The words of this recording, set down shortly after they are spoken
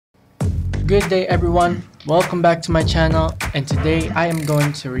Good day everyone, welcome back to my channel, and today I am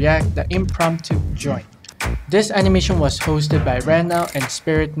going to react the Impromptu joint. This animation was hosted by Renao and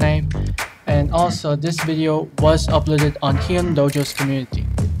SpiritKnife, and also this video was uploaded on Hyun Dojo's community,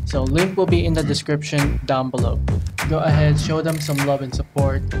 so link will be in the description down below. Go ahead, show them some love and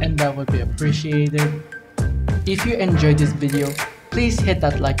support, and that would be appreciated. If you enjoyed this video, please hit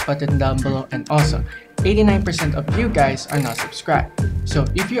that like button down below, and also 89% of you guys are not subscribed. So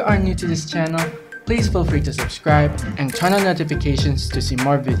if you are new to this channel, please feel free to subscribe and turn on notifications to see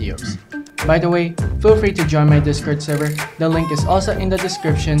more videos. By the way, feel free to join my Discord server, the link is also in the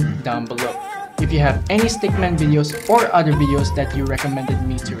description down below. If you have any Stickman videos or other videos that you recommended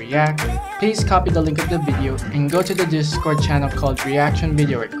me to react, please copy the link of the video and go to the Discord channel called Reaction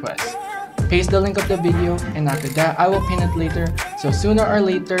Video Requests. Paste the link of the video, and after that I will pin it later, so sooner or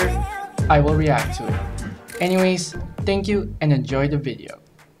later I will react to it. Anyways, thank you and enjoy the video.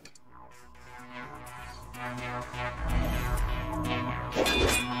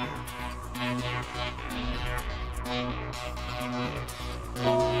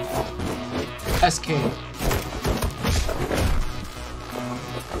 SK.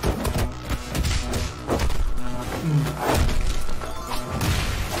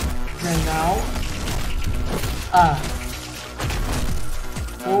 Renao.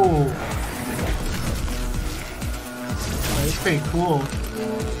 Oh. It's pretty cool.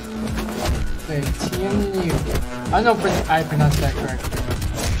 Like Tyunyu. I don't know if I pronounced that correctly.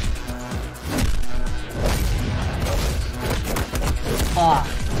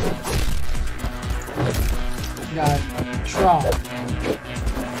 Got Trong.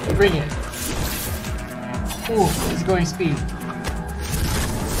 Bring it. Ooh, he's going speed.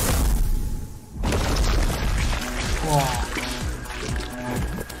 Wow.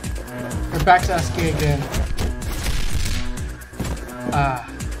 We're back to SK again.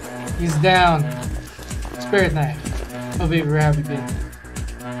 He's down. SpiritKnife. Oh baby, where have you been?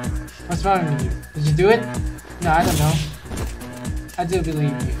 What's wrong with you? Did you do it? No, I don't know. I do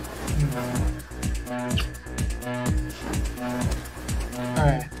believe you.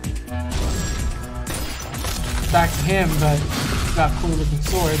 Alright. Back to him, but he's got a cool looking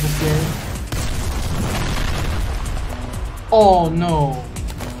sword this game. Oh no.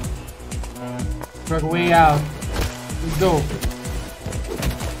 Drug way out. Let's go.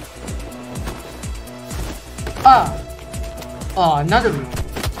 Oh, another room.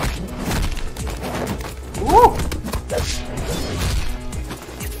 Woo!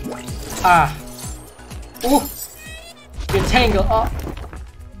 Ooh! Get tangled up.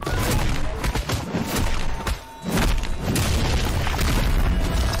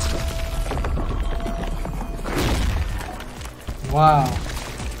 Wow.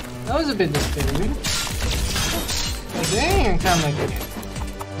 That was a bit disturbing. But dang, I'm kind of liking it.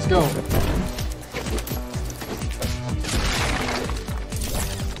 Let's go.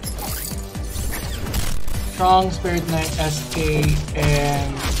 Trong, SpiritKnife, SK,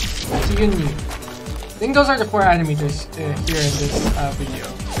 and Tyunyu. I think those are the 4 animators here in this video.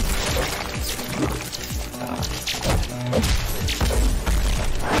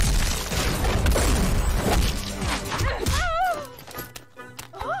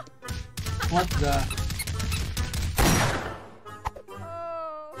 What the?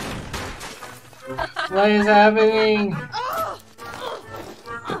 What is happening?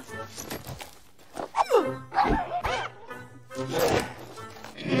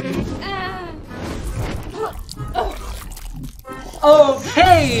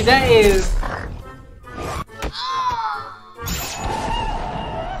 Okay, that is.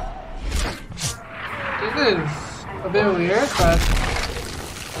 This is a bit weird, but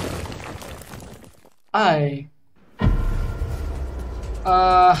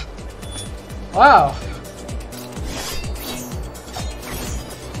wow.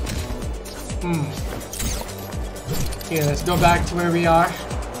 Okay, let's go back to where we are.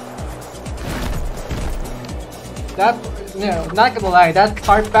 That, no, not gonna lie, that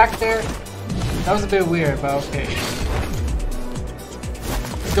part back there, that was a bit weird, but okay.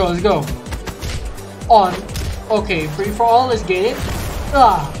 Let's go, let's go. On. Okay, free for all, let's get it.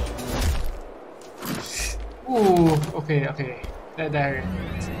 Ooh, okay, okay. That hurt.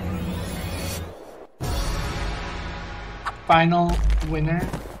 Final winner.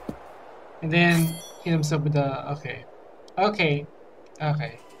 And then hit himself with the, okay. Okay.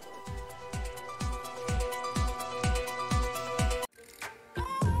 Okay.